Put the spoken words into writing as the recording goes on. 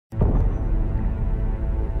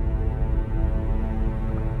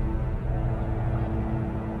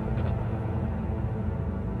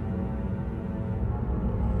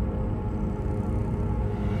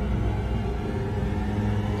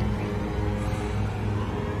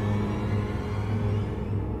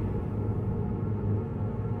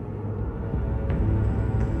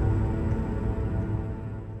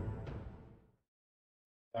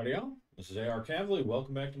Howdy y'all, this is AR Cavally.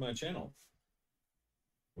 Welcome back to my channel.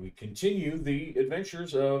 We continue the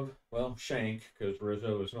adventures of, well, Shank, because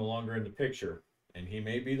Rizzo is no longer in the picture, and he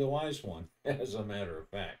may be the wise one, as a matter of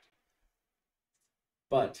fact.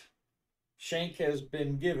 But Shank has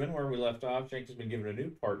been given, where we left off, Shank has been given a new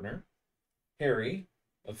partner, Harry,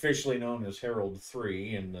 officially known as Harold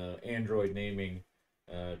 3 in the Android naming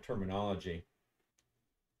terminology.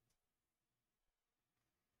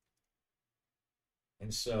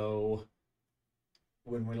 And so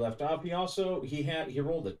when we left off, he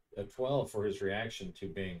rolled a 12 for his reaction to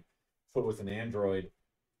being put with an android.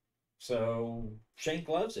 So Shank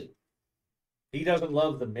loves it. He doesn't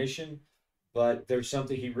love the mission, but there's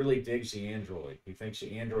something he really digs the android. He thinks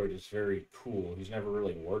the android is very cool. He's never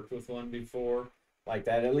really worked with one before like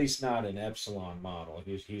that, at least not an Epsilon model.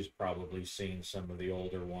 He's probably seen some of the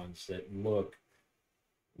older ones that look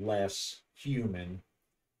less human.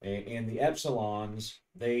 And the Epsilons,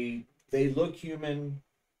 they look human,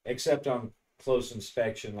 except on close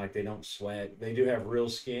inspection, like they don't sweat. They do have real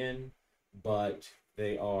skin, but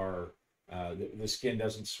they are the skin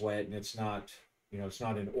doesn't sweat, and it's not it's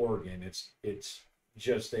not an organ. It's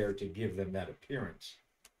just there to give them that appearance.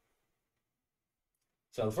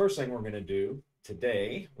 So the first thing we're going to do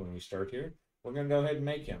today, when we start here, we're going to go ahead and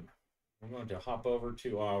make him. We're going to hop over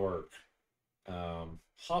to our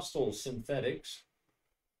hostile synthetics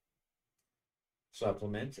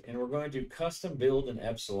supplement, and we're going to custom build an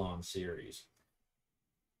Epsilon series.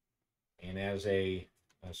 And as a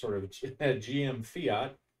sort of GM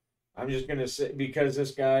fiat, I'm just going to say, because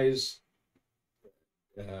this guy's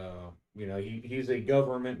he's a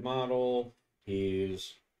government model,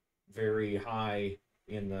 he's very high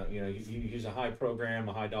in the he's a high program,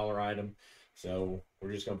 a high dollar item, so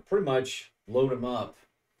we're just going to pretty much load him up.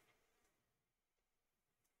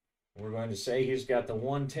 We're going to say he's got the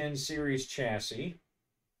 110 series chassis,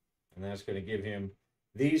 and that's going to give him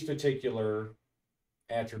these particular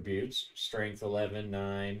attributes: strength 11,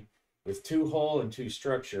 9, with 2 hull and 2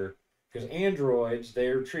 structure. Because androids,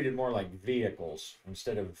 they're treated more like vehicles.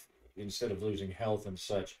 Instead of losing health and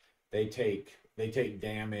such, they take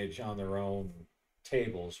damage on their own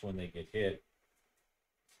tables when they get hit.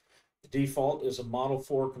 The default is a Model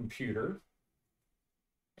 4 computer,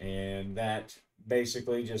 and that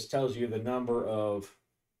basically just tells you the number of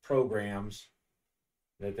programs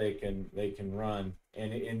that they can run,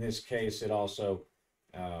 and in this case it also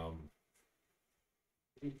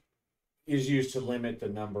is used to limit the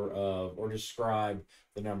number of, or describe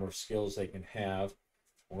the number of skills they can have.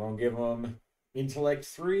 We're going to give them intellect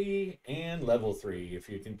 3 and level 3. If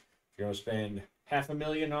you're going to spend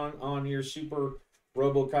 $500,000 on your super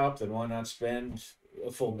RoboCop, then why not spend a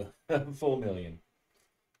full million?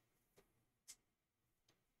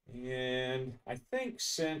 And I think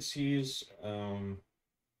since he's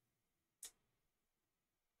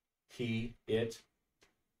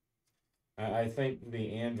I think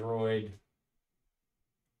the android,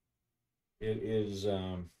 it is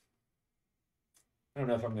I don't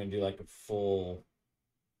know if I'm going to do like a full,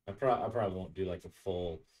 I probably won't do like a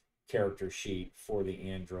full character sheet for the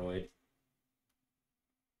android.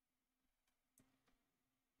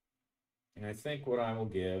 And I think what I will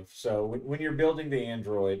give, so when you're building the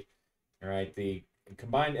android, all right, the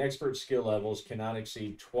combined expert skill levels cannot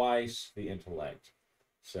exceed twice the intellect.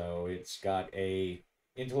 So it's got a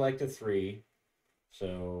intellect of 3,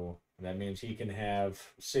 so that means he can have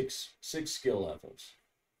six skill levels.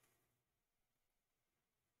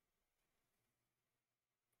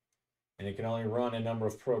 And it can only run a number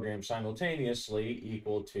of programs simultaneously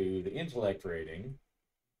equal to the intellect rating,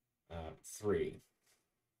 3.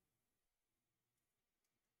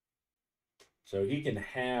 So he can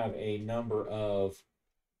have a number of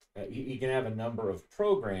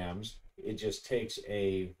programs. It just takes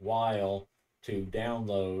a while to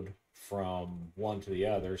download from one to the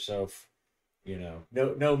other. So if,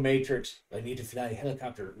 no Matrix, I need to fly a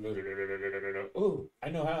helicopter. Oh, I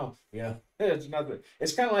know how. It's nothing.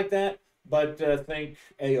 It's kind of like that, but think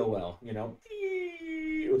AOL,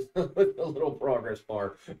 with a little progress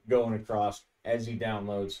bar going across as he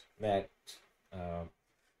downloads that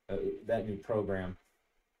new program.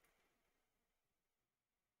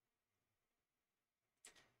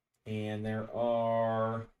 And there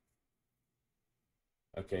are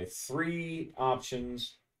 3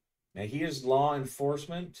 options. Now he is law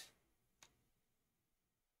enforcement.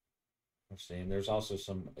 Let's see, and there's also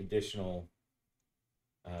some additional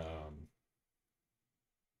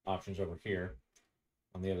options over here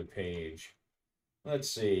on the other page. Let's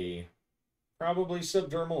see, probably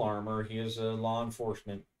subdermal armor. He is a law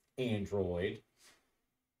enforcement android.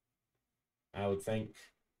 I would think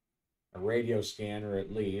a radio scanner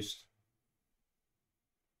at least.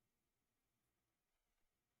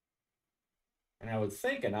 And I would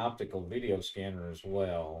think an optical video scanner as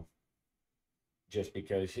well, just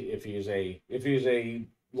because if he is a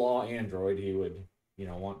law android, he would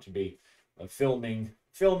want to be filming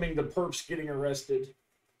the perps getting arrested.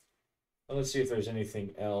 Well, let's see if there's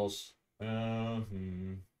anything else.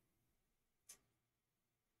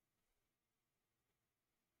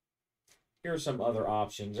 Here are some other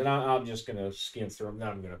options, and I'm just gonna skim through them. Now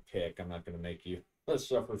I'm gonna pick. I'm not gonna make you let's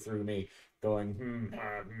suffer through me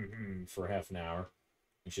going for half an hour.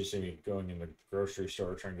 You should see me going in the grocery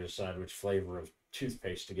store trying to decide which flavor of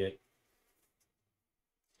toothpaste to get.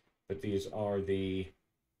 But these are the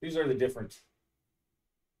different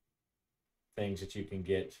things that you can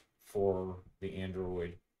get for the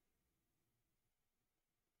Android.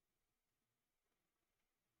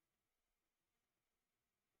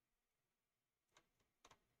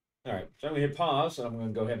 All right, so I'm gonna hit pause, and I'm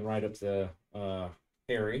gonna go ahead and write up the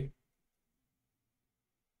Harry,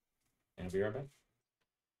 and I'll be right back.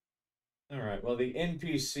 All right. Well, the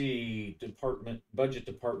NPC budget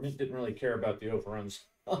department, didn't really care about the overruns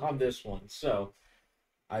on this one, so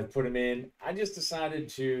I put him in. I just decided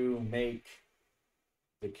to make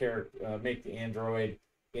make the android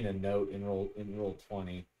in a note in roll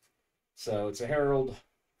 20. So it's a Herald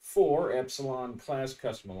 4 Epsilon class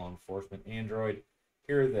custom law enforcement android.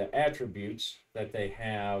 Here are the attributes that they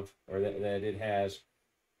have, or that it has,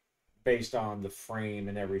 based on the frame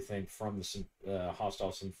and everything from the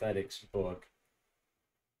Hostile Synthetics book.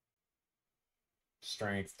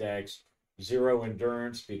 Strength, dex, 0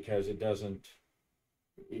 endurance because it doesn't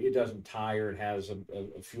tire. It has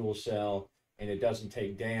a fuel cell, and it doesn't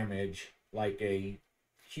take damage like a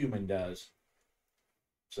human does.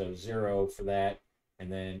 So 0 for that,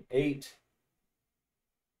 and then 8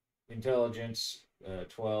 intelligence,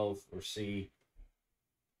 12 or C.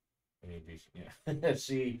 Yeah,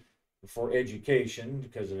 C for education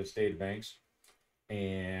because of its data banks,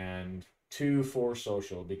 and 2 for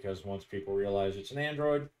social because once people realize it's an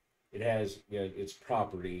android, it has its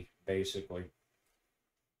property basically.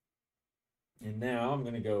 And now I'm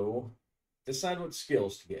going to go decide what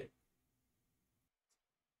skills to get.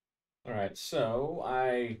 All right, so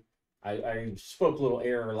I spoke a little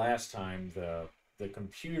error last time. The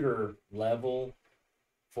computer level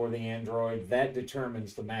for the android, that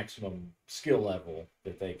determines the maximum skill level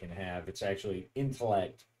that they can have. It's actually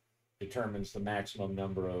intellect determines the maximum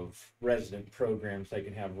number of resident programs they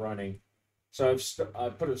can have running. So I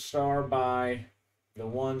put a star by the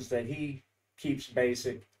ones that he keeps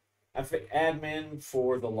basic. I fit admin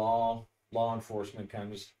for the law enforcement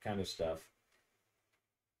kind of stuff,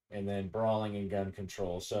 and then brawling and gun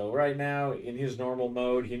control. So right now in his normal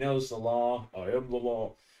mode, he knows the law. I am the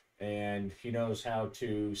law. And he knows how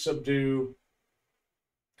to subdue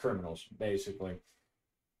criminals, basically.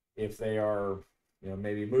 If they are,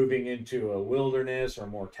 maybe moving into a wilderness or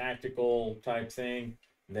more tactical type thing,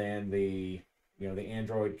 then the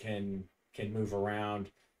android can move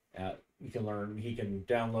around. He can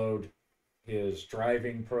download his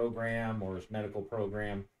driving program or his medical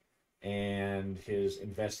program and his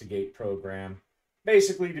investigate program,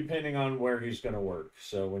 basically depending on where he's going to work.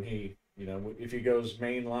 So when he if he goes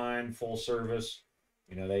mainline, full service,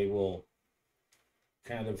 they will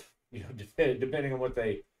kind of, depending on what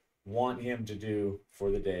they want him to do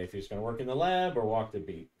for the day, if he's going to work in the lab or walk the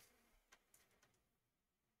beat.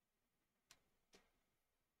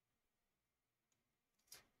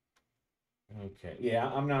 Okay. Yeah,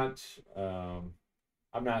 I'm not,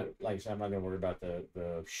 like I said, I'm not going to worry about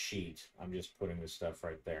the sheet. I'm just putting the stuff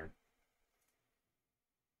right there.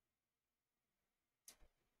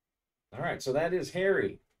 All right, so that is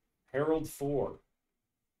Harry, Harold 4.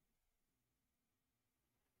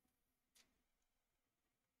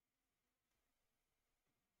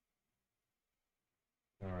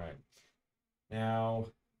 All right. Now,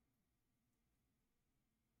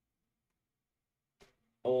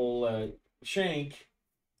 old Shank,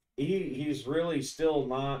 he's really still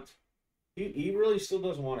not, he really still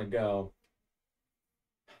doesn't want to go.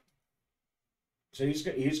 So he's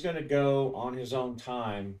going to go on his own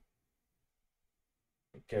time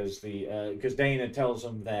because Dana tells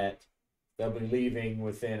him that they'll be leaving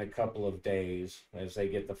within a couple of days as they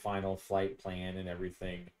get the final flight plan and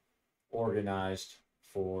everything organized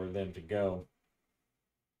for them to go.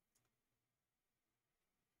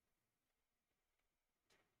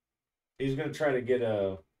 He's going to try to get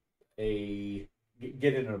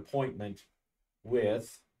get an appointment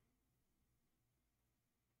with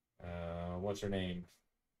what's her name?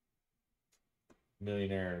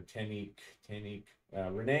 Millionaire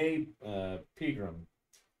Renee Pegram.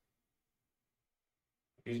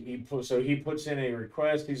 He puts in a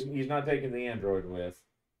request. He's not taking the android with,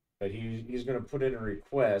 but he's going to put in a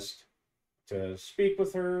request to speak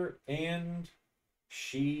with her, and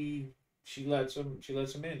she she lets him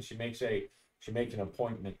in. She makes an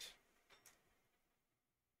appointment,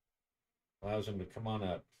 allows him to come on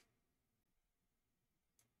up.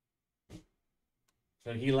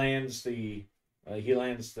 So he lands the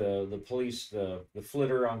police the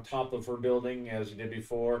flitter on top of her building as he did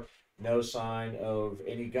before. No sign of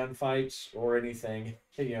any gunfights or anything.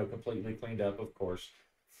 Completely cleaned up, of course.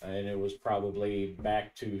 And it was probably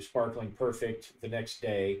back to sparkling perfect the next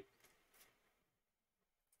day.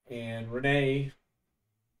 And Renee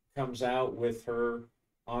comes out with her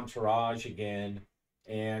entourage again,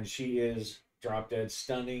 and she is drop dead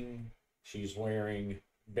stunning. She's wearing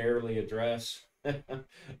barely a dress.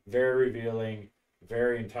 Very revealing,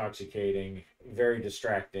 very intoxicating, very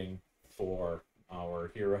distracting for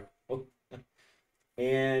our hero.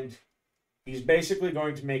 And he's basically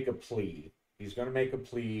going to make a plea. He's going to make a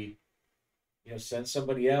plea. Send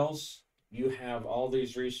somebody else. You have all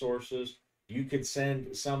these resources. You could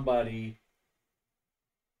send somebody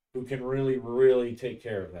who can really, really take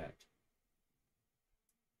care of that.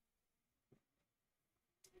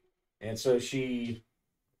 And so she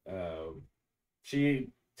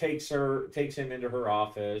takes him into her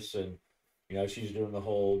office, and she's doing the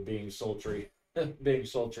whole being sultry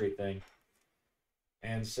thing,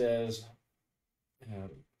 and says,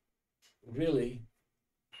 really,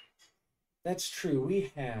 that's true.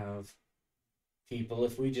 We have people.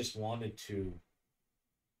 If we just wanted to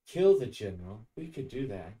kill the general, we could do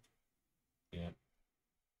that. Yeah.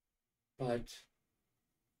 But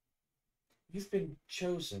you've been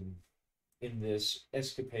chosen in this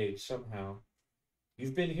escapade somehow.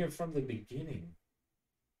 You've been here from the beginning,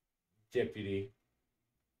 Deputy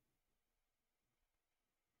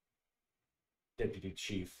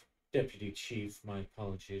Chief, my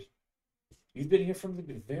apologies. You've been here from the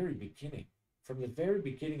very beginning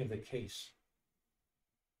of the case.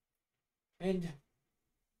 And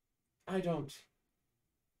I don't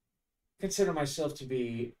consider myself to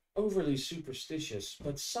be overly superstitious,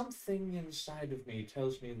 but something inside of me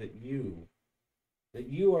tells me that you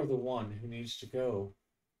are the one who needs to go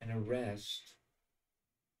and arrest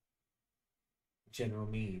General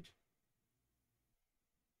Meade.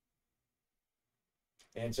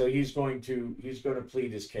 And so he's going to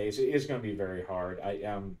plead his case. It is going to be very hard. I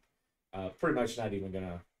am pretty much not even going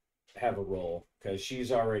to have a roll because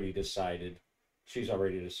she's already decided.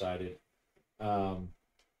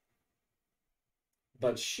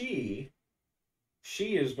 But she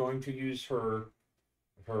is going to use her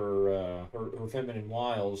feminine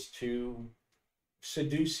wiles to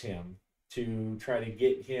seduce him, to try to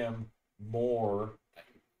get him more.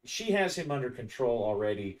 She has him under control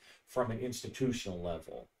already from an institutional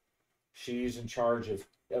level. She's in charge of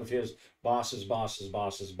his boss's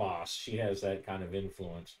boss. She has that kind of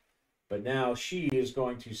influence. But now she is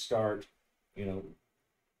going to start,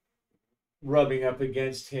 rubbing up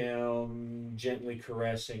against him, gently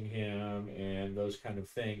caressing him, and those kind of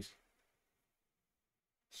things.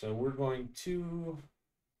 So we're going to,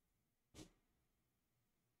 I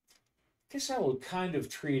guess I'll kind of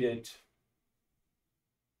treat it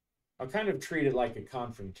like a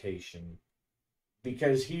confrontation,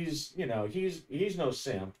 because he's no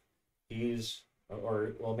simp.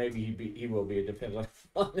 Maybe he will be. It depends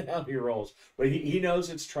on how he rolls. But he knows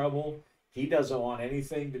it's trouble. He doesn't want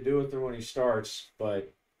anything to do with her when he starts.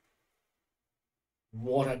 But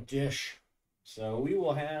what a dish! So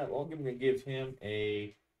I'm going to give him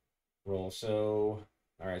a roll. So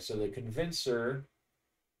all right. So the convincer,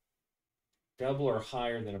 double or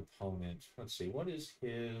higher than opponent. Let's see. What is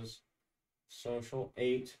his social?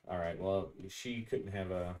 8. All right. Well, she couldn't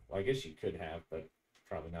have a. Well, I guess she could have, but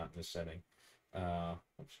probably not in this setting. Oops,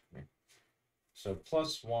 come here. So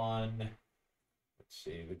 +1. Let's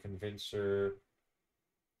see. The convincer.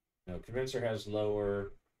 No, convincer has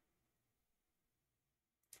lower.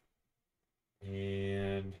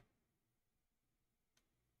 And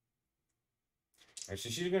all right, so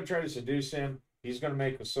she's going to try to seduce him. He's going to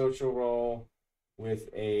make a social roll with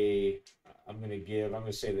a. I'm going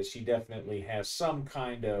to say that she definitely has some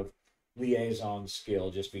kind of liaison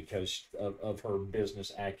skill just because of her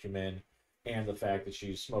business acumen and the fact that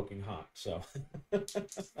she's smoking hot. So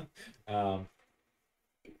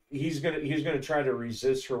he's gonna try to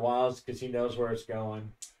resist her wiles because he knows where it's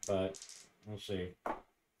going. But we'll see.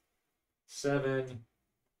 7.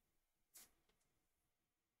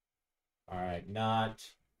 All right, not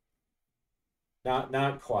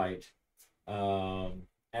quite.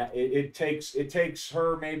 It takes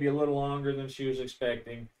her maybe a little longer than she was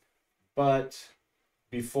expecting, but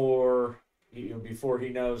before before he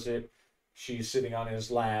knows it, she's sitting on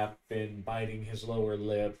his lap and biting his lower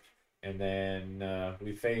lip, and then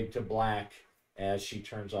we fade to black as she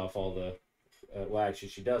turns off all the. Well, actually,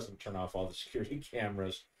 she doesn't turn off all the security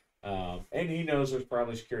cameras, and he knows there's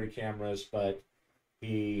probably security cameras, but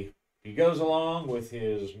he goes along with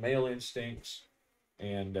his male instincts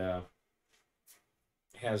and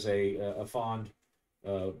has a fond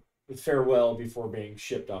uh, farewell before being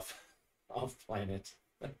shipped off planet.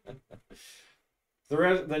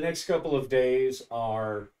 The next couple of days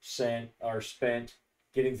are spent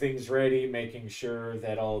getting things ready, making sure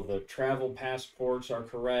that all the travel passports are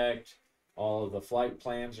correct, all of the flight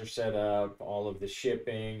plans are set up, all of the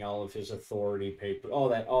shipping, all of his authority paper, all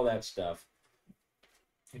that stuff.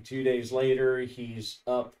 And 2 days later, he's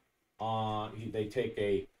up on. They take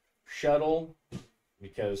a shuttle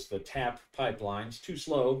because the tap pipeline's too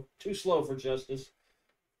slow for justice.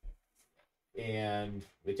 And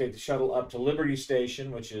they take the shuttle up to Liberty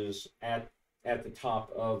Station, which is at the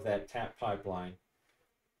top of that tap pipeline.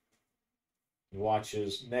 He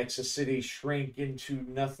watches Nexus City shrink into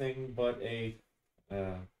nothing but a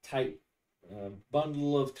tight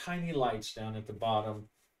bundle of tiny lights down at the bottom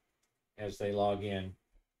as they log in.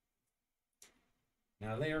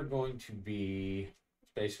 Now they are going to be,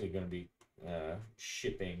 it's basically going to be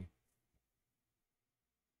shipping.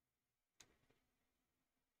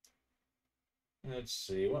 Let's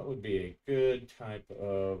see, what would be a good type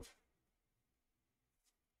of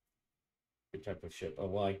ship? Oh,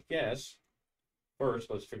 well, I guess first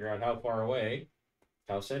let's figure out how far away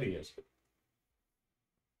Tau Ceti is.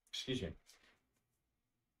 Excuse me.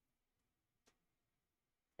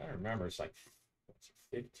 I don't remember. It's like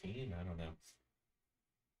 15. I don't know.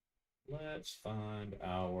 Let's find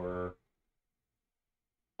our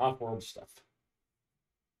off-world stuff.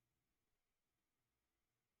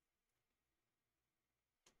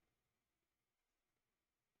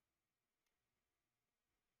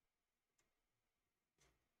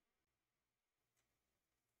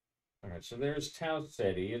 All right, so there's Tau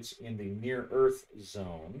Ceti. It's in the near-Earth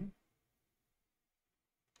zone,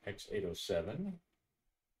 X807.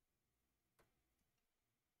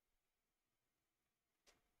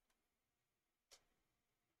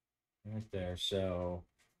 Right there. So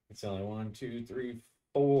it's only 1, 2, 3,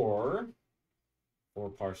 4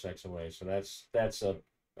 parsecs away. So that's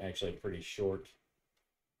actually a pretty short.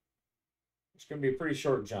 It's going to be a pretty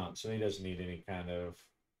short jaunt, so he doesn't need any kind of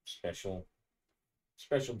special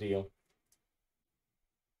deal.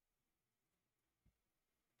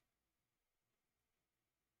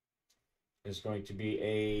 There's going to be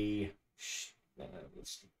a.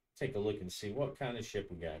 Let's take a look and see what kind of ship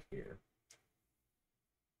we got here.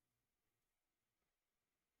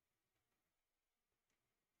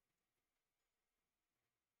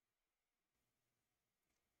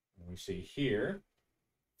 We see here,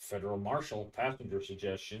 Federal Marshal passenger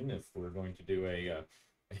suggestion if we're going to do a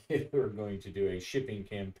if we're going to do a shipping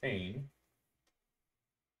campaign.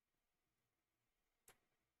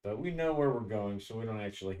 But we know where we're going, so we don't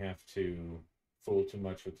actually have to fool too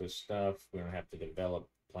much with this stuff. We don't have to develop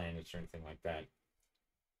planets or anything like that.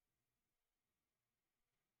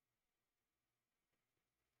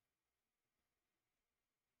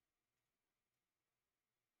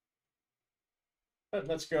 But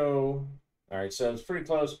let's go. All right, so it's pretty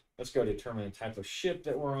close. Let's go determine the type of ship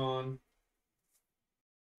that we're on.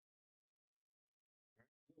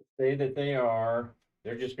 Say that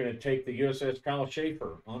they're just going to take the USS Kyle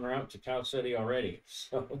Schaefer en route to Tau Ceti already.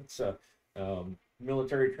 So it's a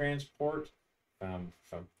military transport.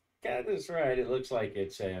 If I've got this right, it looks like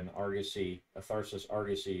it's an Argosy, a Tharsis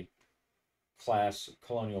Argosy class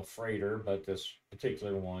colonial freighter, but this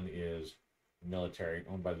particular one is military,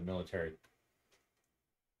 owned by the military.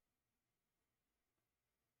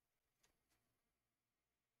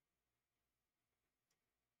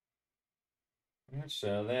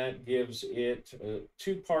 So that gives it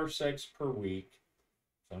 2 parsecs per week.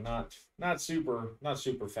 So not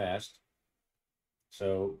super fast.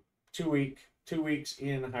 So 2 weeks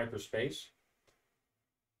in hyperspace.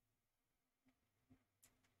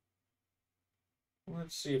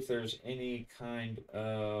 Let's see if there's any kind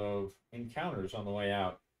of encounters on the way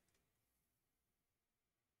out.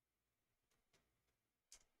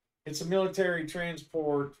 It's a military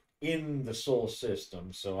transport in the Sol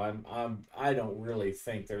system, so I don't really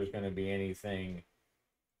think there's going to be anything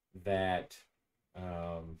that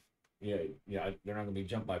they're not going to be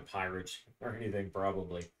jumped by pirates or anything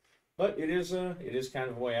probably, but it is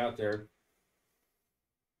kind of way out there.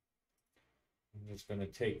 It's going to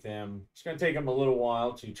take them a little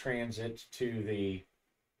while to transit to the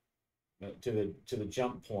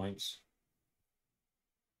jump points.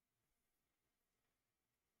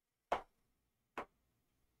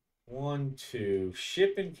 1, 2.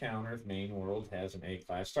 Ship encounter if main world has an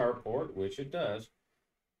A-class starport, which it does.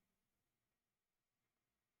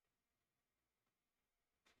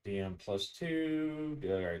 DM +2.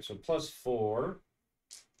 All right, so +4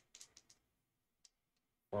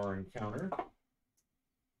 for encounter.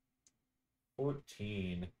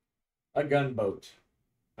 14. A gunboat.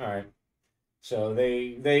 All right. So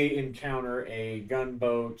they encounter a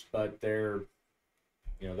gunboat, but they're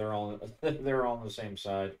they're all they're all on the same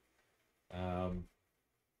side.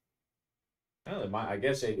 I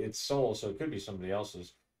guess it's Soul, so it could be somebody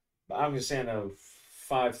else's. But I'm just saying of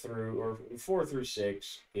 5 through or 4 through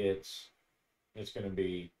 6, it's going to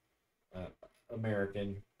be uh,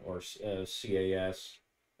 American or CAS.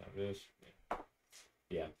 This,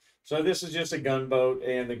 yeah. So this is just a gunboat,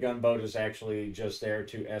 and the gunboat is actually just there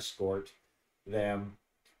to escort them.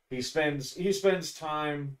 He spends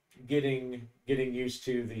time getting used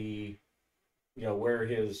to the where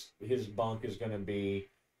his bunk is going to be.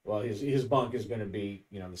 Well, his bunk is going to be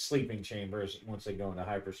the sleeping chambers once they go into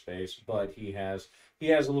hyperspace. But he has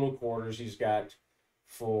a little quarters he's got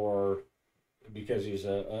for because he's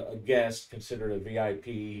a guest considered a VIP.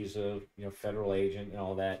 He's a federal agent and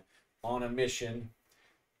all that on a mission.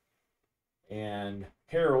 And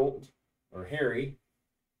Harold or Harry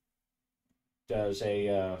does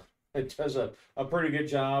a pretty good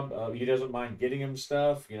job. He doesn't mind getting him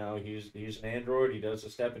stuff. He's an android. He does a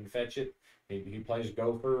step and fetch it. He plays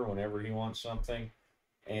Gopher whenever he wants something,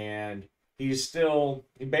 and he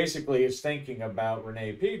basically is thinking about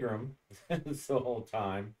Renee Pegram the whole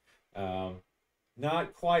time.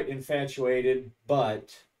 Not quite infatuated,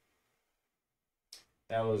 but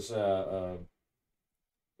that was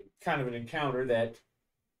kind of an encounter that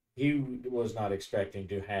he was not expecting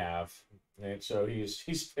to have. And so he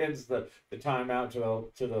spends the time out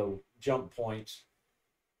to the jump points,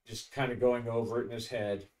 just kind of going over it in his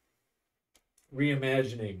head,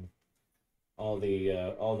 reimagining all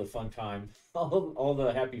the fun time, all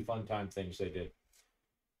the happy fun time things they did.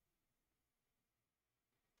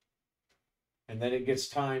 And then it gets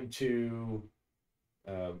time to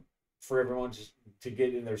for everyone to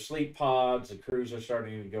get in their sleep pods. The crews are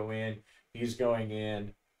starting to go in. He's going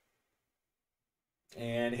in.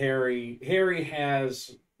 And Harry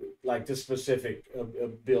has like the specific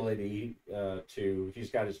ability he's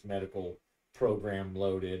got his medical program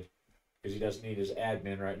loaded because he doesn't need his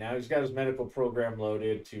admin right now. He's got his medical program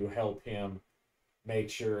loaded to help him make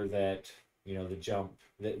sure that the jump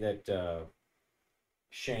that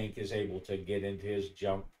Shank is able to get into his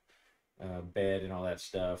jump bed and all that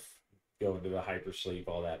stuff, go into the hypersleep,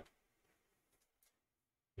 all that.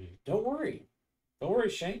 Don't worry,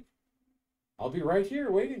 Shank. I'll be right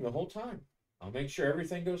here waiting the whole time. I'll make sure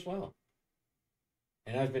everything goes well.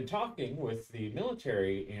 And I've been talking with the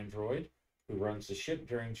military android who runs the ship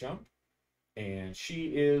during jump, and she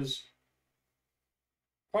is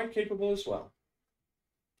quite capable as well.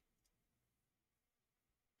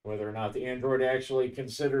 Whether or not the android actually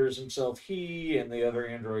considers himself he and the other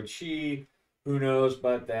android she, who knows?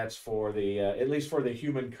 But that's for the at least for the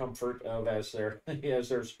human comfort of as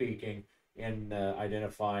they're speaking and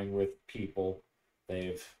identifying with people.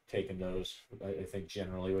 They've taken those. I think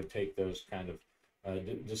generally would take those kind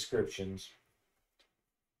of descriptions.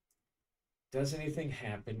 Does anything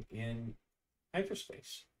happen in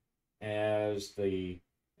hyperspace as he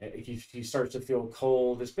starts to feel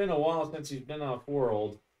cold? It's been a while since he's been off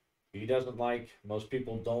world. He doesn't like, most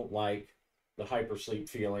people don't like the hypersleep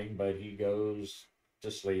feeling, but he goes to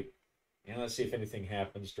sleep. And let's see if anything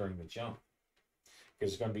happens during the jump.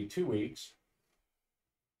 Because it's going to be 2 weeks.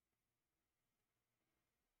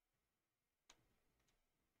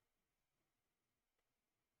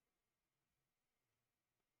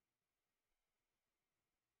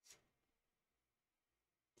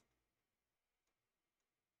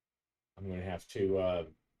 I'm going to have to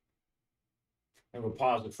and we'll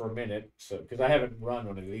pause it for a minute, so because I haven't run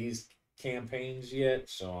one of these campaigns yet,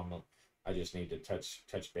 so I just need to touch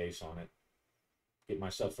base on it, get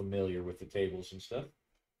myself familiar with the tables and stuff.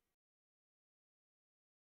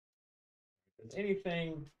 Does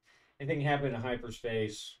anything happen in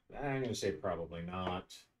hyperspace? I'm gonna say probably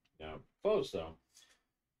not. No, close though.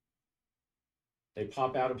 They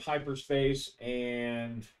pop out of hyperspace,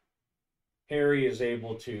 and Harry is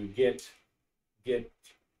able to get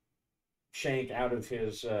Shank out of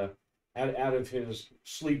his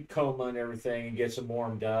sleep coma and everything, and gets him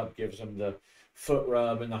warmed up, gives him the foot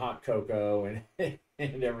rub and the hot cocoa and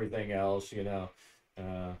and everything else. He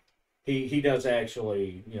does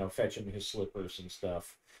actually fetch him his slippers and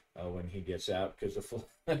stuff when he gets out because the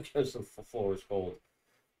floor is cold.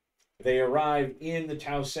 They arrive in the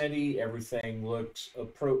Tau Ceti. Everything looks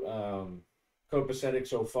copacetic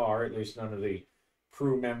so far. At least none of the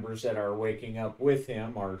crew members that are waking up with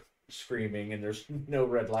him are screaming, and there's no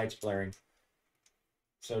red lights blaring.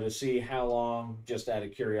 So to see how long, just out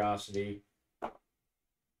of curiosity.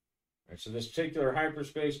 Right, so this particular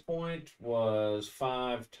hyperspace point was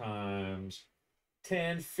 5 times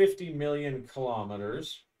 10, 50 million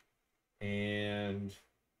kilometers. And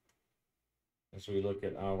as we look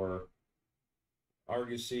at our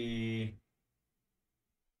Argosy,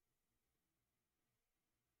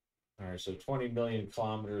 all right, so 20 million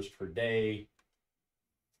kilometers per day.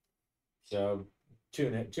 So two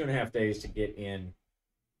and a half days to get in,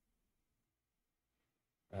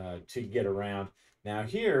 to get around. Now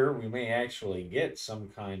here we may actually get some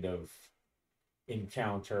kind of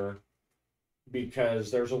encounter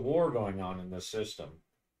because there's a war going on in the system.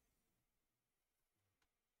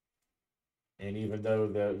 And even though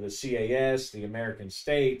the CAS, the American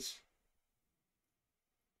states,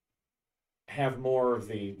 have more of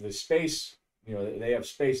the space, they have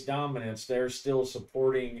space dominance, they're still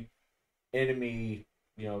supporting enemy,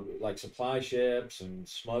 like supply ships and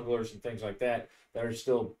smugglers and things like that, that are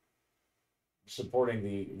still supporting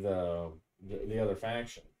the other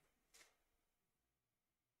faction.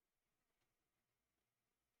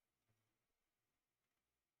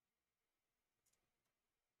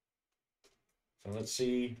 So let's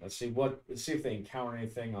see if they encounter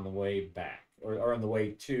anything on the way back or on the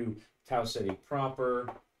way to Tau Ceti proper.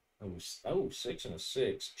 Oh, 6 and a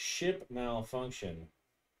 6. Ship malfunction.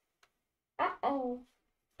 Uh-oh.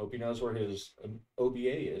 Hope he knows where his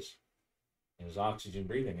OBA is. His oxygen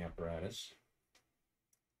breathing apparatus.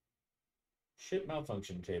 Ship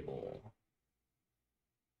malfunction table.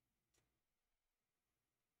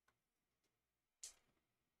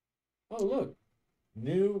 Oh, look.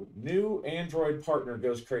 New android partner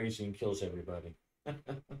goes crazy and kills everybody. No,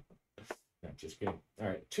 just kidding. All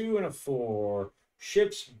right, 2 and a 4.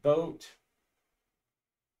 Ship's boat,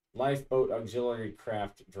 lifeboat auxiliary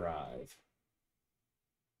craft drive.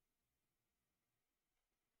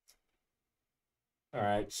 All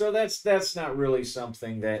right, so that's not really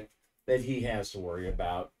something that he has to worry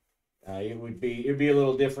about. It'd be a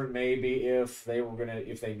little different maybe if they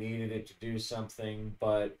needed it to do something,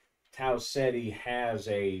 but Tau Ceti has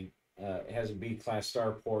a B class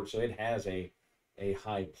starport, so it has a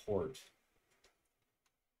high port.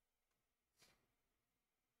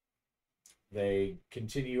 They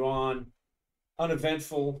continue on,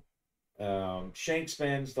 uneventful. Shank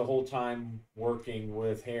spends the whole time working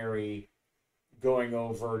with Harry, going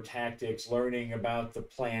over tactics, learning about the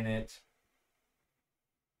planet,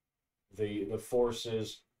 the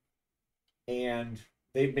forces, and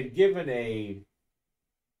they've been given a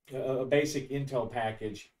basic intel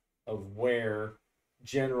package of where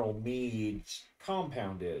General Meade's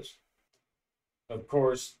compound is. Of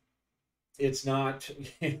course, it's not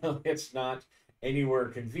it's not anywhere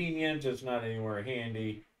convenient, it's not anywhere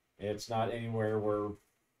handy, it's not anywhere where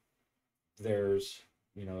there's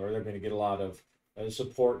or they're going to get a lot of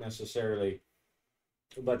support necessarily.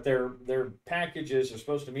 But their packages are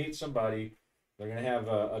supposed to meet somebody. They're going to have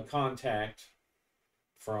a contact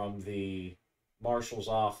from the marshal's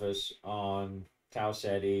office on Tau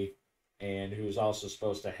Ceti, and who's also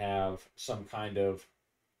supposed to have some kind of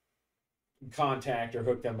contact or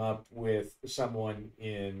hook them up with someone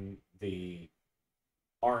in the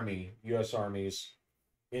Army, U.S. Army's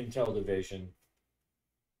Intel Division.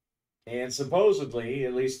 And supposedly,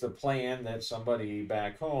 at least the plan that somebody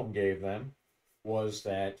back home gave them, was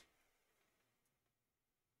that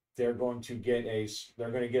they're going to get a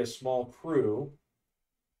small crew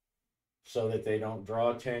so that they don't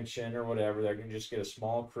draw attention or whatever. They're going to just get a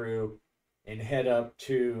small crew and head up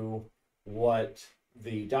to what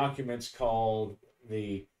the documents called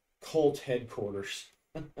the cult headquarters.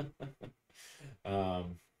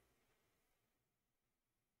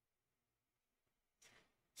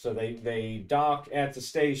 So they dock at the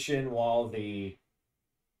station while the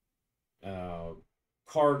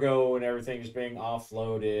cargo and everything is being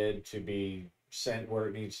offloaded to be sent where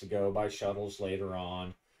it needs to go by shuttles later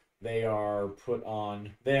on. They are put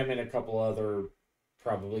on, them and a couple other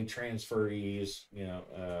probably transferees,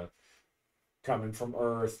 coming from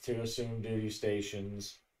Earth to assume duty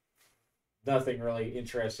stations. Nothing really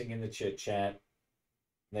interesting in the chit chat.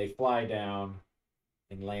 They fly down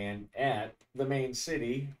and land at the main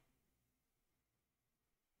city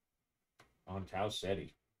on Tau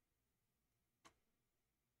Ceti.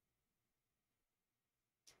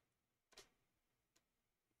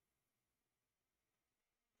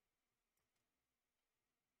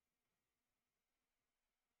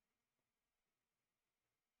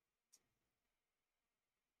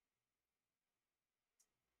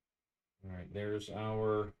 right, there's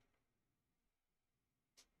our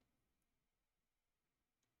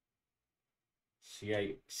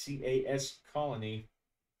CAS colony.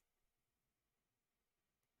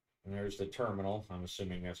 And there's the terminal. I'm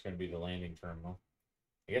assuming that's going to be the landing terminal.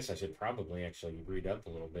 I guess I should probably actually read up a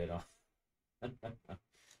little bit on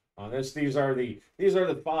on this. These are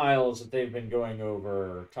the files that they've been going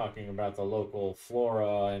over, talking about the local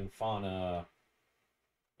flora and fauna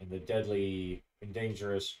and the deadly and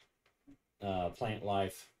dangerous plant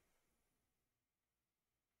life.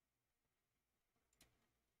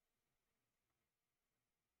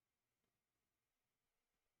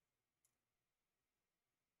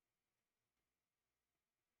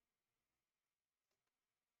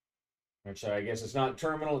 So I guess it's not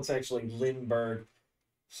terminal; it's actually Lindbergh.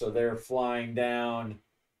 So they're flying down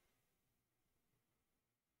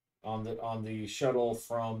on the shuttle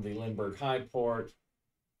from the Lindbergh High Port,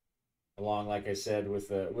 along, like I said, with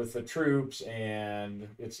the troops, and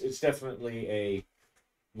it's definitely a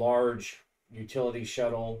large utility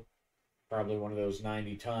shuttle, probably one of those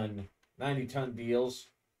 90-ton deals.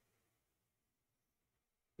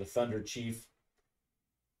 The Thunder Chief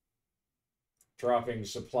dropping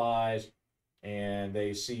supplies, and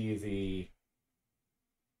they see the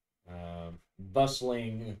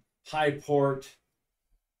bustling high port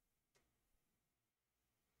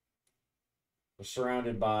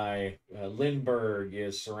surrounded by Lindbergh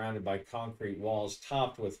is surrounded by concrete walls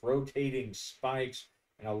topped with rotating spikes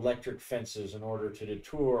and electric fences in order to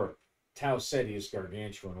deter Tau Ceti's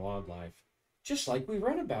gargantuan wildlife. Just like we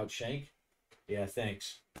read about, Shank. Yeah,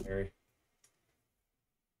 thanks, Harry.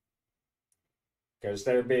 Because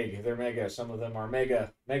they're big, they're mega. Some of them are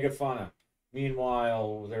mega fauna.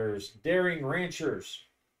 Meanwhile, there's daring ranchers.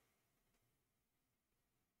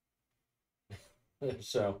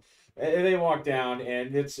 So they walk down,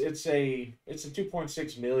 and it's a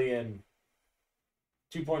 2.6 million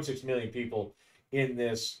people in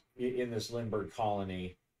this Lindbergh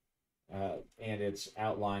colony, and its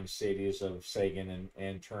outlying cities of Sagan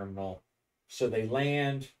and Terminal. So they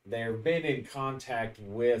land. They've been in contact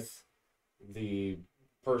with the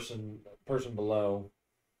person below.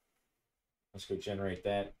 Let's go generate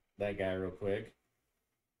that guy real quick.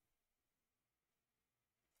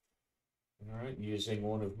 All right, using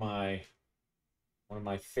one of my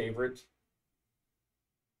favorite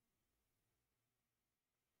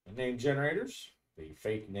name generators, the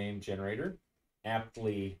fake name generator,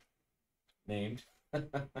 aptly named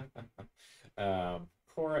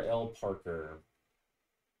Cora L. Parker.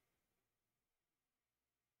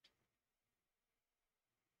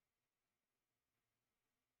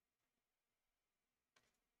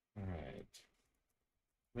 All right,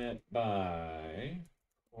 met by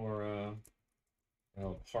Cora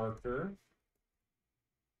L. Parker.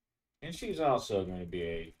 And she's also going to be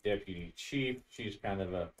a deputy chief. She's kind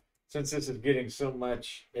of since this is getting so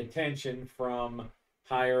much attention from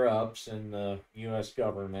higher ups in the U.S.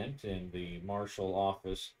 government and the Marshal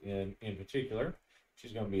Office in particular,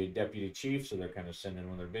 she's going to be a deputy chief. So they're kind of sending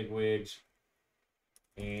one of their bigwigs.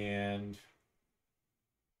 And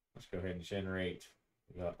let's go ahead and generate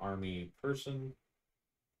the Army person.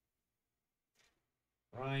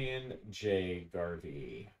 Ryan J.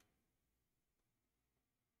 Garvey.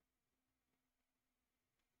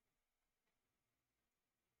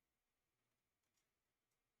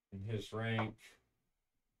 And his rank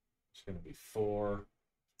is going to be 4.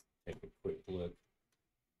 Take a quick look.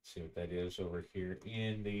 See what that is over here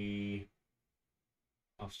in the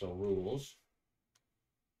hostile rules.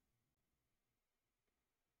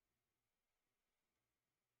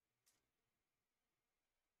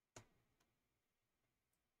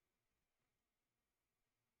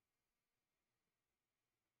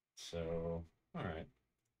 So, all right.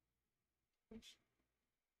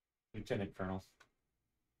 Lieutenant Colonel.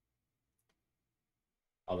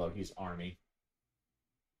 Although he's Army.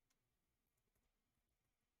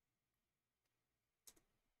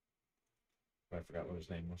 I forgot what his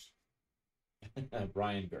name was.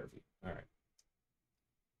 Brian Garvey. All right.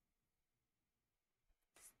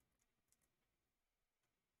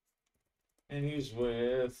 And he's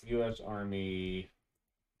with U.S. Army.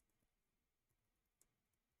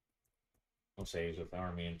 I'll say he's with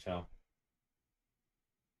Army Intel.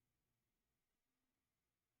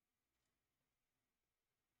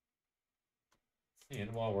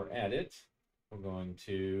 And while we're at it, we're going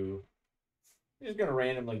to, he's going to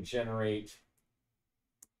randomly generate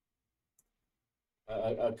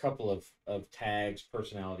a couple of tags,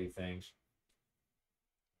 personality things.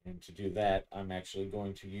 And to do that, I'm actually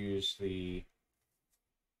going to use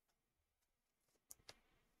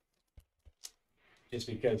just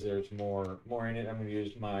because there's more in it, I'm going to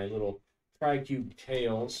use my little Tri-cube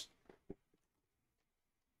tails.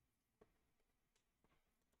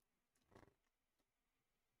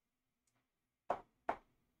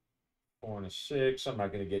 Four and a six. I'm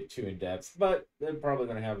not going to get too in depth, but they're probably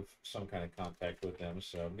going to have some kind of contact with them,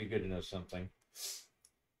 so it'd be good to know something.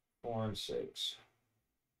 4 and 6.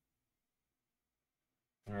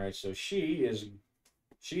 All right, so she's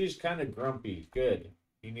kind of grumpy. Good.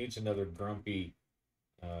 He needs another grumpy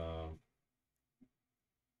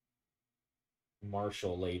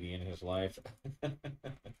martial lady in his life.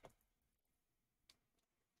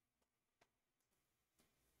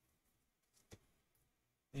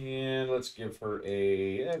 And let's give her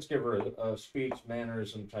a speech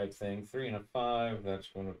mannerism type thing. 3 and a 5. That's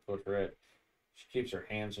going to put her at. She keeps her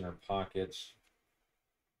hands in her pockets.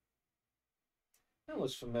 That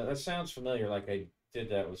looks familiar. That sounds familiar. Like I did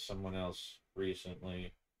that with someone else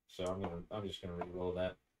recently. So I'm just gonna re-roll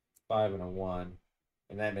that. 5 and a 1,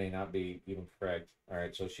 and that may not be even correct. All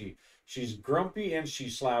right. So she's grumpy and she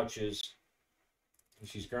slouches.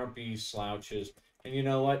 She's grumpy, slouches, and you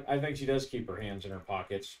know what? I think she does keep her hands in her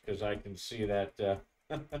pockets because I can see that.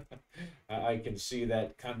 I can see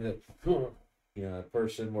that kind of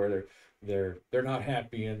person where they're not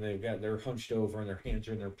happy and they're hunched over and their hands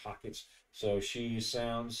are in their pockets. So she's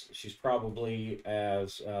probably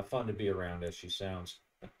as fun to be around as she sounds.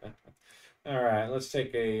 All right, let's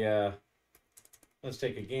take a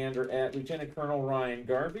gander at Lieutenant Colonel Ryan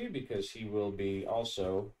Garvey because he will be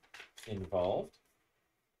also involved.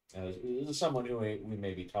 This is someone who we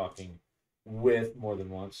may be talking with more than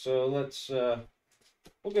once. So let's we'll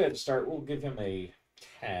go ahead and start. We'll give him a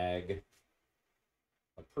tag,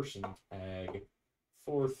 a person tag,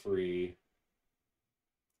 4-3.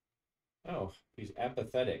 Oh, he's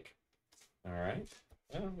apathetic. All right.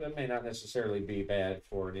 Well, that may not necessarily be bad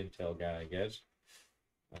for an intel guy, I guess.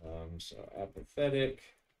 So apathetic,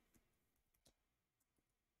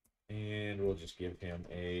 and we'll just give him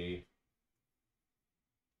a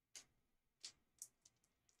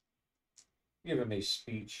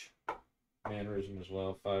speech mannerism as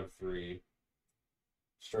well. 5-3.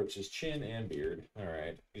 Strokes his chin and beard. All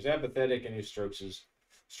right. He's apathetic and he strokes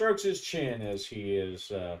his chin as he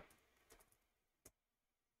is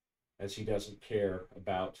as he doesn't care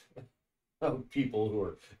about people who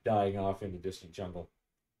are dying off in the distant jungle.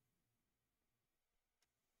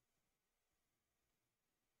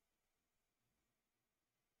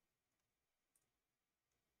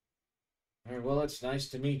 All right, well, it's nice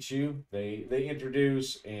to meet you. They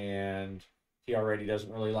introduce, and he already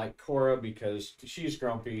doesn't really like Cora because she's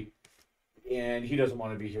grumpy, and he doesn't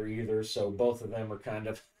want to be here either. So both of them are kind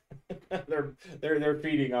of they're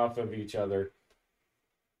feeding off of each other.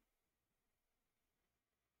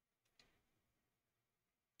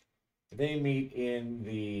 They meet in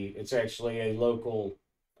it's actually a local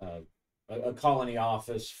a colony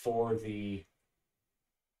office for the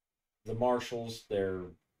marshals.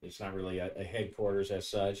 It's not really a headquarters as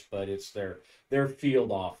such, but it's their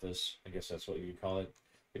field office. I guess that's what you call it.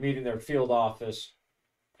 They meet in their field office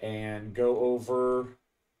and go over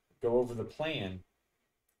the plan.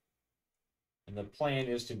 And the plan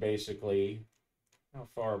is to basically, how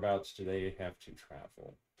far abouts do they have to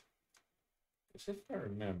travel? Because if I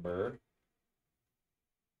remember,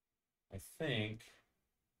 I think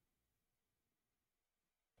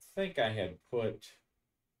I had put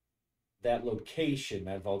that location,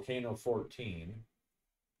 that Volcano 14.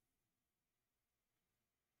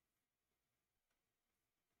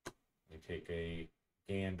 Let me take a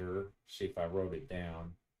gander, see if I wrote it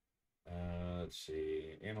down. Let's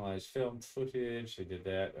see. Analyze film footage. They did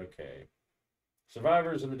that. Okay.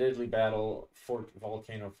 Survivors of the deadly battle,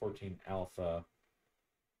 Volcano 14 Alpha.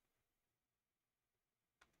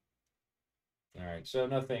 All right. So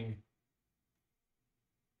nothing.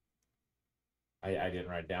 I didn't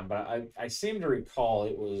write it down, but I seem to recall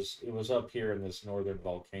it was up here in this northern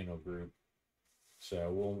volcano group. So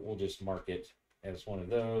we'll just mark it as one of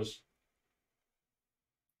those.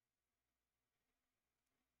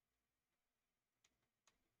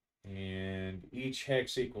 And each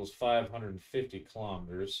hex equals 550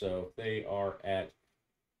 kilometers. So if they are at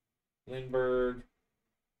Lindbergh,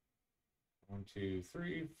 1, 2,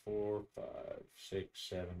 3, 4, 5, 6,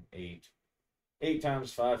 7, 8. 8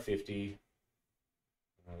 times 550.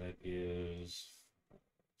 That is,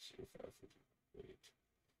 let's see, 550.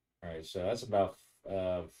 All right, so that's about,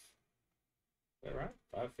 is that right?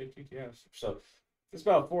 550, yes. So it's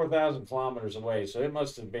about 4,000 kilometers away. So it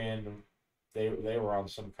must have been, they were on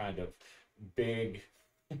some kind of big,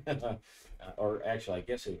 or actually, I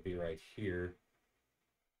guess it would be right here.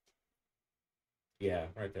 Yeah,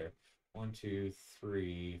 right there. 1, 2,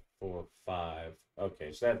 3, 4, 5.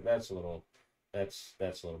 Okay, so that's a little that's a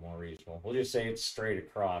little more reasonable. We'll just say it's straight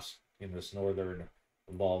across in this northern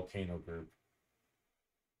volcano group.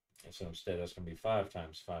 And so instead that's going to be 5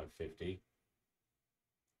 times 550.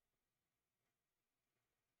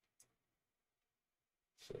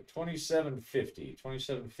 So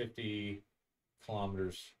 2750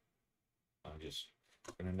 kilometers. I'm just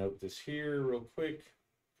going to note this here real quick,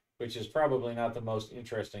 which is probably not the most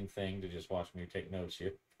interesting thing to just watch me take notes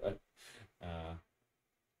here. But,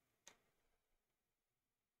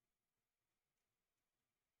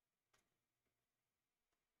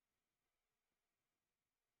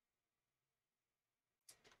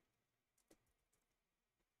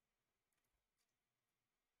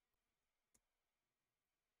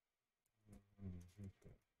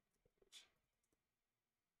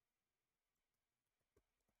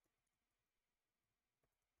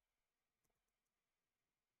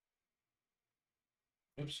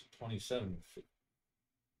 oops, 27.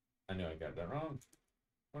 I knew I got that wrong.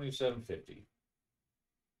 2750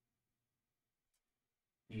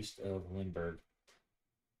 east of Lindbergh.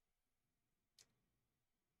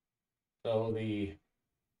 So the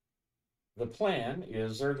plan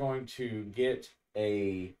is they're going to get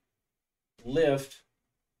a lift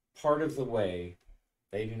part of the way.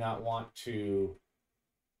 They do not want to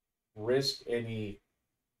risk any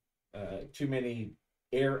too many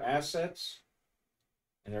air assets,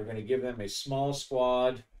 and they're going to give them a small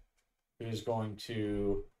squad who's going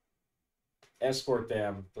to escort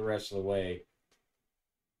them the rest of the way.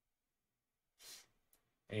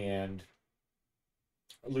 And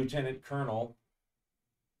Lieutenant Colonel,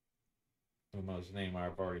 whom was his name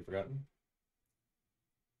I've already forgotten,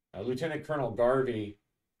 Lieutenant Colonel Garvey,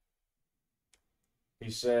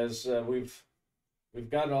 he says, we've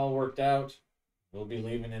got it all worked out. We'll be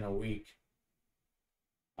leaving in a week.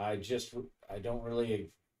 I don't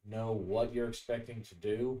really know what you're expecting to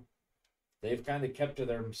do. They've kind of kept to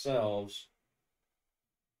themselves,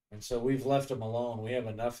 and so we've left them alone. We have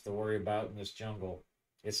enough to worry about in this jungle.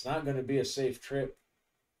 It's not going to be a safe trip.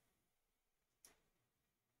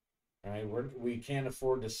 All right, we can't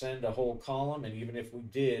afford to send a whole column, and even if we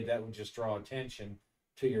did, that would just draw attention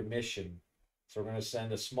to your mission. So we're going to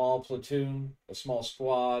send a small platoon, a small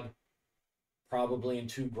squad, probably in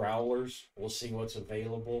 2 growlers. We'll see what's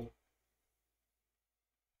available.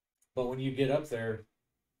 But when you get up there,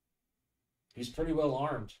 he's pretty well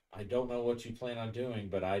armed. I don't know what you plan on doing,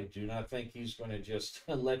 but I do not think he's going to just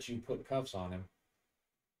let you put cuffs on him.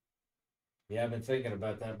 Yeah, I've been thinking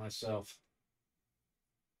about that myself.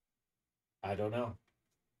 I don't know.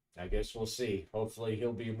 I guess we'll see. Hopefully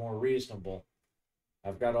he'll be more reasonable.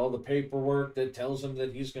 I've got all the paperwork that tells him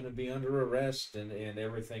that he's going to be under arrest and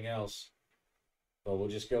everything else. But we'll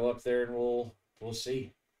just go up there and we'll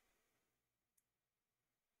see.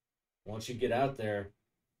 Once you get out there,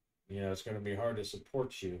 it's going to be hard to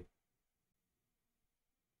support you.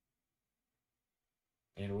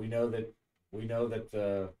 And we know that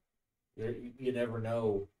you never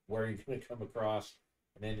know where you're going to come across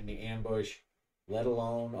an enemy ambush, let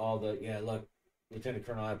alone all the look, Lieutenant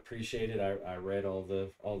Colonel, I appreciate it. I read all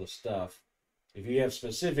the stuff. If you have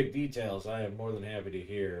specific details, I am more than happy to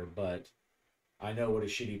hear, but I know what a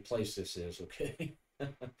shitty place this is, okay?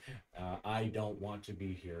 I don't want to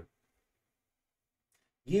be here.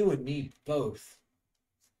 You and me both,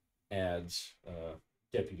 adds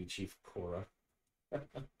Deputy Chief Cora.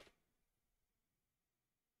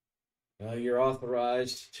 You're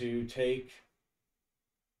authorized to take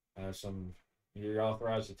you're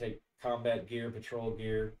authorized to take combat gear, patrol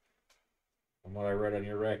gear. From what I read on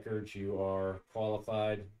your records, you are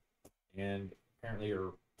qualified, and apparently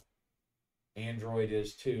your android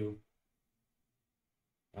is too.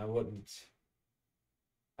 I wouldn't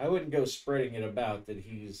go spreading it about that it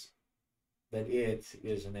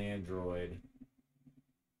is an android.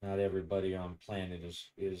 Not everybody on planet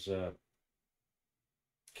is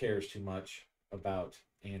cares too much about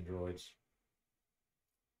androids.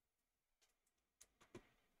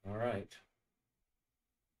 All right.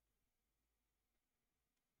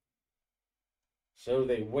 So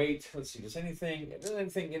they wait. Let's see. Does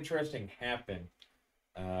anything interesting happen?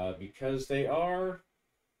 Because they are,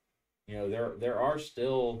 there are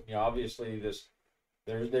still, obviously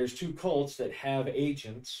there's 2 cults that have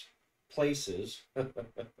agents, places. And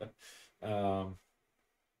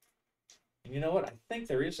you know what? I think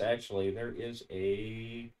there is a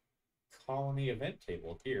colony event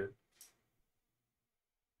table here.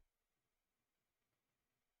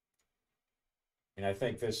 And I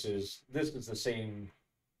think this is the same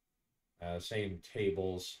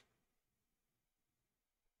tables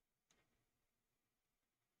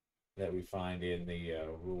that we find in the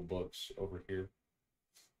rule books over here.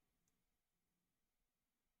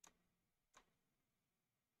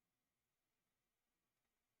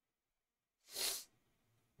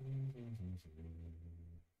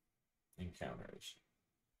 Encounters.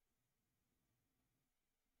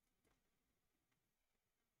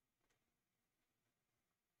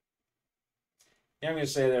 Yeah, I'm going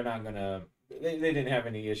to say they're not going to... They didn't have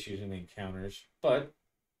any issues in the encounters, but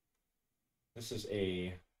this is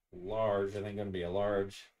a large, I think going to be a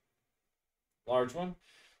large one.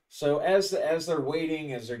 So as they're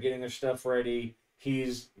waiting, as they're getting their stuff ready,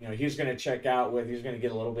 he's going to check out with, he's going to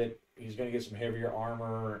get a little bit, he's going to get some heavier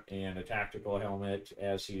armor and a tactical helmet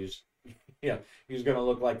as he's going to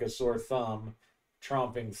look like a sore thumb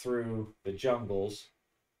tromping through the jungles.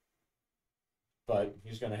 But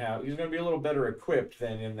he's going to be a little better equipped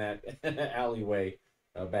than in that alleyway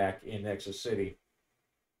back in Nexus City.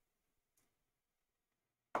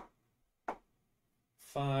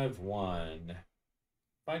 5-1.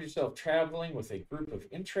 Find yourself traveling with a group of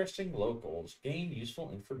interesting locals. Gain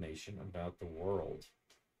useful information about the world.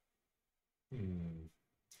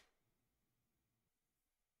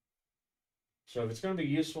 So if it's going to be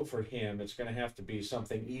useful for him, it's going to have to be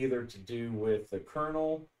something either to do with the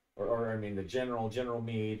colonel, or I mean the General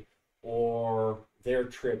Meade, or their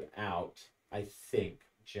trip out, I think,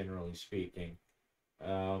 generally speaking.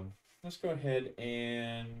 Let's go ahead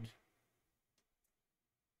and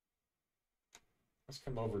let's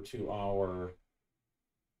come over to our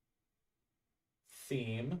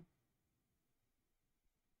theme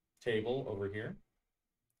table over here.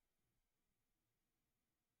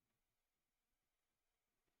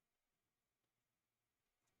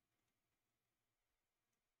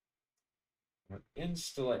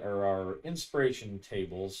 Our inspiration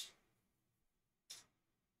tables.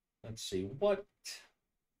 Let's see, what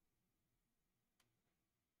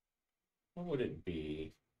would it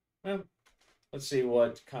be? Well, let's see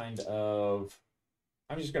what kind of...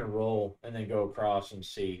 I'm just going to roll and then go across and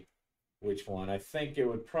see which one. I think it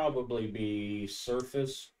would probably be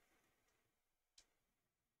surface.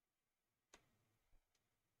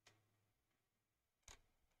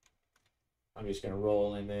 I'm just going to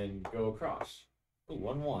roll and then go across. Ooh,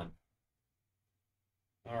 1-1.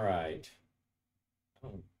 All right.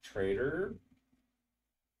 Oh, trader.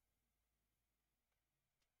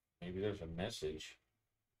 Maybe there's a message.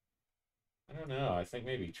 I don't know. I think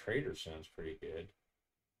maybe trader sounds pretty good.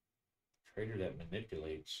 Trader that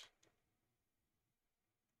manipulates.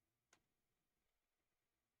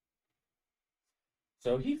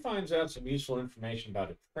 So he finds out some useful information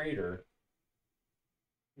about a trader.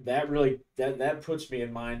 That really that puts me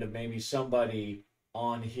in mind of maybe somebody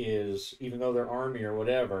on his, even though they're army or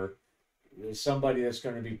whatever, somebody that's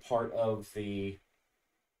going to be part of the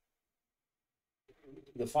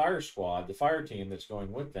fire squad, the fire team that's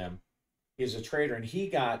going with them, is a trader, and he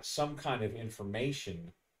got some kind of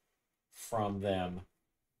information from them.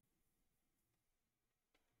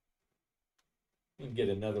 And get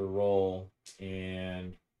another roll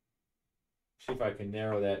and see if I can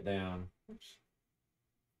narrow that down. Oops.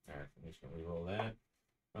 All right, I'm just going to re-roll that.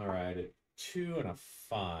 All right, a 2 and a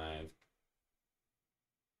 5.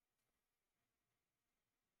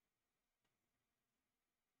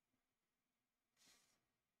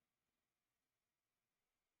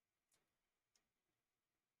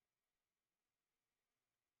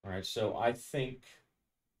 All right, so I think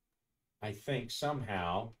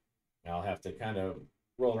somehow, I'll have to kind of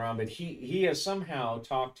roll around, but he has somehow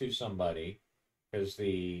talked to somebody, because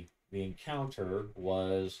the encounter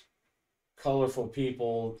was colorful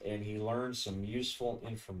people, and he learned some useful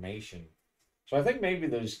information. So I think maybe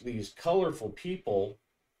these colorful people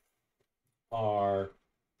are...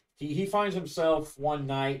 He finds himself one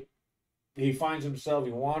night. He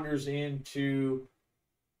wanders into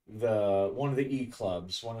one of the E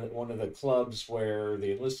clubs, one of the clubs where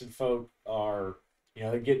the enlisted folk are,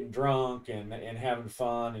 they're getting drunk and having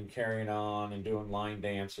fun and carrying on and doing line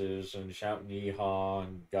dances and shouting yeehaw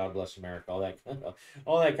and God bless America,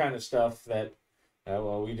 all that kind of stuff that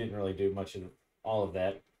well, we didn't really do much of all of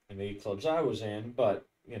that in the E clubs I was in, but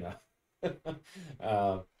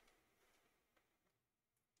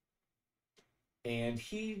and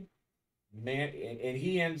he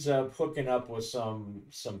ends up hooking up with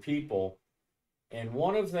some people, and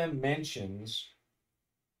one of them mentions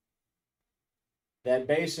that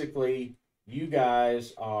basically you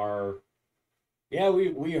guys are,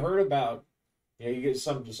 we heard about, you get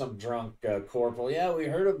some drunk corporal, we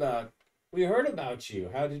heard about you.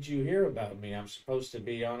 How did you hear about me? I'm supposed to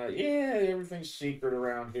be on everything's secret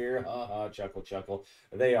around here. Ha ha, chuckle chuckle.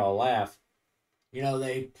 They all laugh.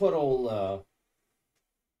 They put old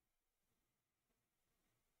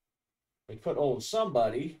We put old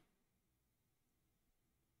somebody.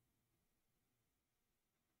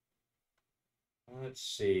 Let's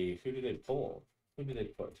see. Who did they pull? Who did they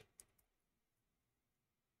put?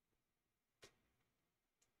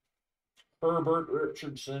 Herbert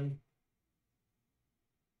Richardson.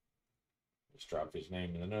 Let's drop his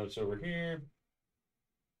name in the notes over here.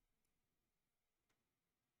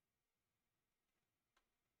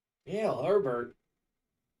 Yeah, Herbert.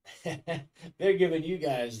 They're giving you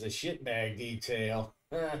guys the shitbag detail.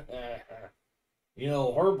 You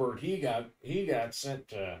know, Herbert, he got sent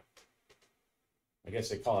to, I guess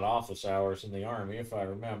they call it office hours in the Army, if I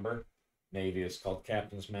remember. Navy is called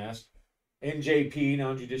Captain's Mess. NJP,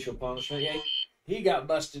 non-judicial punishment. Yeah, he got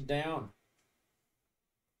busted down.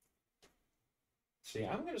 See,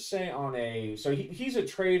 I'm going to say on a, so he's a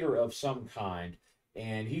trader of some kind,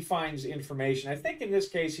 and he finds information. I think in this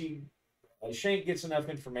case, Shank gets enough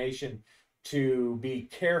information to be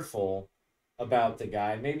careful about the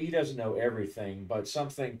guy. Maybe he doesn't know everything, but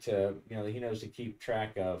something to, he knows to keep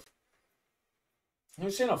track of. I'm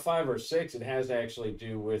saying a 5 or 6, it has to actually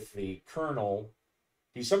do with the colonel.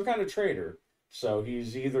 He's some kind of trader, so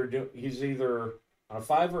he's either on a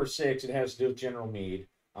 5 or 6, it has to do with General Meade.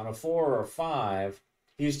 On a 4 or a 5,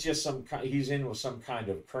 he's just he's in with some kind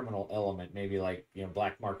of criminal element, maybe like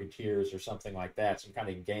black marketeers or something like that, some kind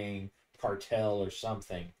of gang cartel or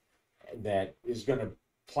something that is going to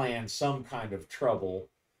plan some kind of trouble.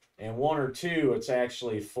 And 1 or 2, it's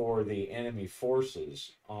actually for the enemy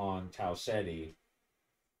forces on Tau Ceti.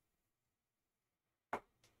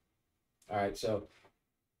 All right, so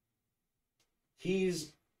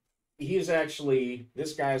this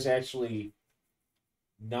guy's actually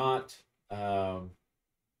not,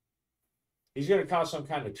 he's going to cause some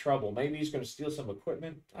kind of trouble. Maybe he's going to steal some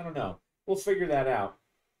equipment. I don't know. We'll figure that out.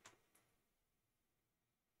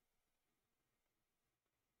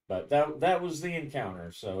 But that was the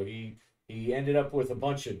encounter. So he ended up with a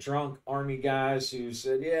bunch of drunk Army guys who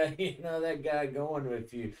said, yeah, that guy going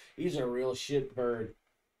with you, he's a real shitbird.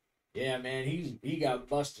 Yeah, man, he got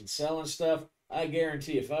busted selling stuff. I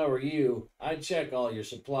guarantee if I were you, I'd check all your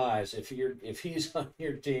supplies if he's on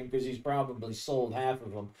your team, because he's probably sold half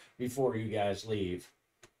of them before you guys leave.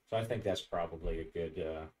 So I think that's probably a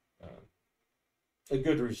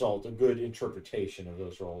good result, a good interpretation of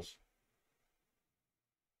those roles.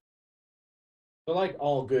 But like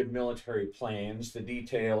all good military plans, the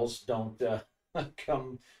details don't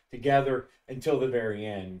come together until the very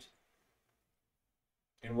end.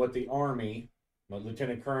 And what the Army, what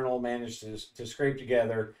Lieutenant Colonel managed to scrape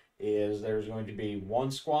together is there's going to be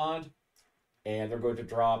 1 squad, and they're going to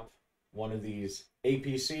drop one of these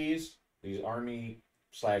APCs, these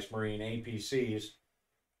Army/Marine APCs,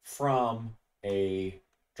 from a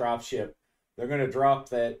dropship. They're going to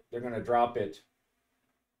drop it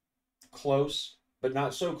close, but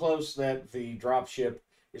not so close that the dropship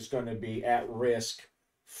is going to be at risk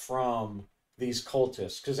from these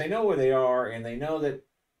cultists, because they know where they are, and they know that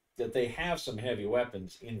they have some heavy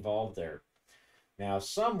weapons involved there. Now,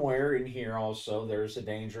 somewhere in here also, there's a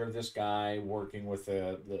danger of this guy working with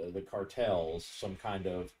the cartels, some kind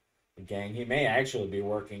of gang. He may actually be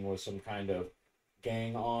working with some kind of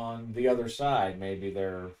gang on the other side. Maybe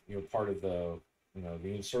they're part of the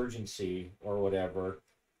the insurgency or whatever,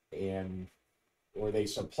 or they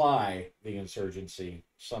supply the insurgency,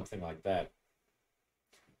 something like that.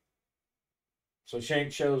 So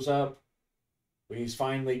Shank shows up. He's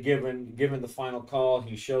finally given the final call.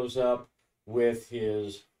 He shows up with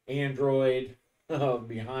his android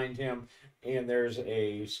behind him, and there's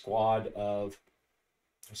a squad of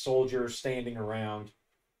soldiers standing around.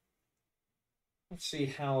 Let's see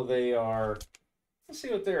how they are. Let's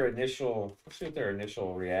see what their initial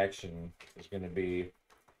reaction is going to be.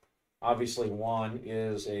 Obviously, one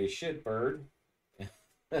is a shitbird,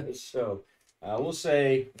 so we'll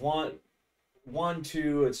say one,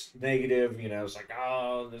 2, it's negative. It's like,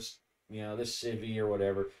 oh, this civvy or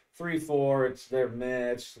whatever. 3, 4, it's their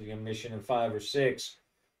mess, the mission. And 5 or 6,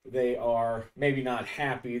 they are maybe not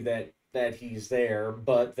happy that he's there,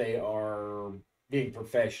 but they are being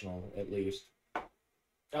professional at least.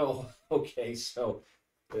 Oh, okay. So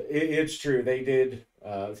it's true. They did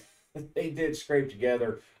scrape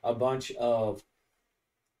together a bunch of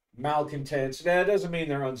malcontents. That doesn't mean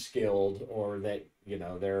they're unskilled or that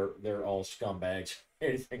they're all scumbags,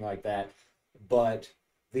 anything like that. But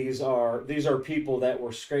these are people that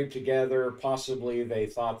were scraped together. Possibly they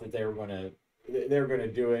thought that they're gonna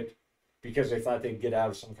do it because they thought they'd get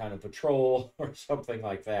out of some kind of patrol or something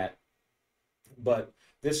like that. But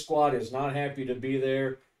this squad is not happy to be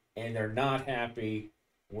there, and they're not happy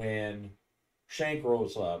when Shank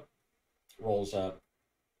rolls up.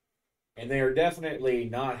 And they are definitely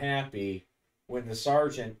not happy when the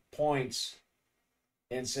sergeant points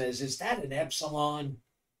and says, "Is that an epsilon?"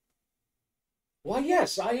 "Why,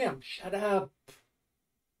 yes, I am." "Shut up."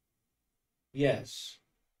 "Yes,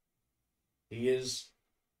 he is.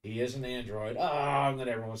 He is an android." Ah, and then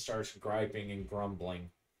everyone starts griping and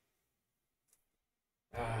grumbling.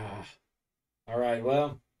 Ah, all right.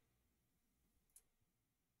 Well,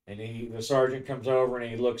 and the sergeant comes over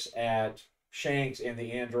and he looks at Shanks and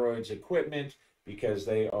the android's equipment because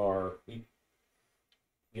they are,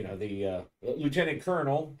 the lieutenant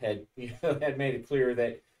colonel had had made it clear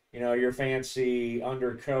that your fancy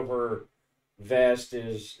undercover vest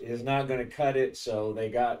is not going to cut it. So they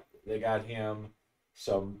got him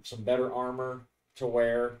some better armor to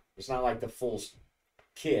wear. It's not like the full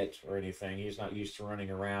kit or anything. He's not used to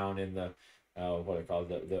running around in the what I call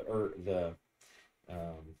the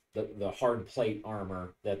hard plate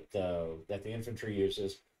armor that the infantry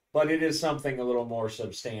uses, but it is something a little more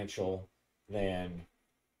substantial than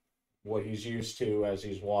what he's used to as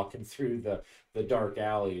he's walking through the dark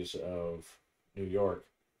alleys of New York.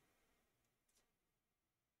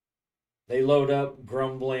 They load up,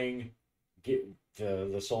 grumbling. Get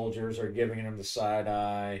the soldiers are giving him the side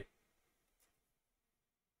eye.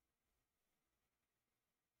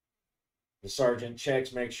 The sergeant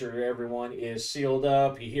checks, makes sure everyone is sealed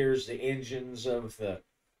up. He hears the engines of the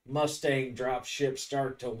Mustang dropship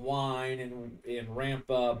start to whine and ramp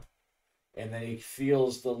up. And then he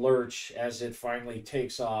feels the lurch as it finally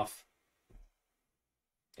takes off.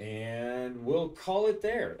 And we'll call it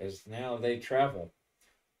there as now they travel.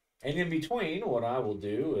 And in between, what I will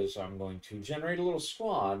do is I'm going to generate a little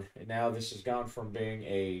squad. And now this has gone from being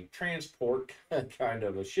a transport, kind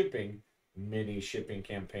of a mini shipping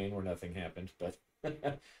campaign where nothing happened, but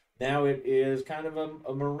now it is kind of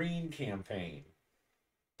a marine campaign,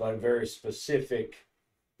 but very specific,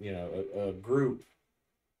 a group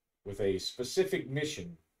with a specific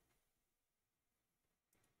mission.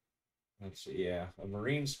 Let's see, yeah, a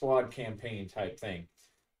marine squad campaign type thing.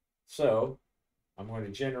 So I'm going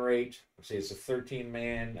to generate, let's see, it's a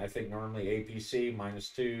 13-man, I think normally APC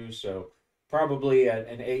 -2, so probably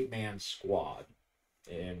an 8-man squad.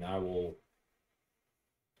 And I will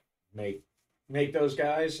make those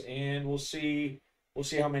guys, and we'll see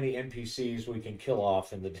how many NPCs we can kill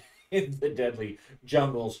off in the in the deadly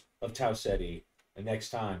jungles of Tau Ceti the next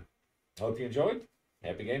time. I hope you enjoyed.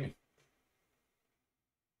 Happy gaming.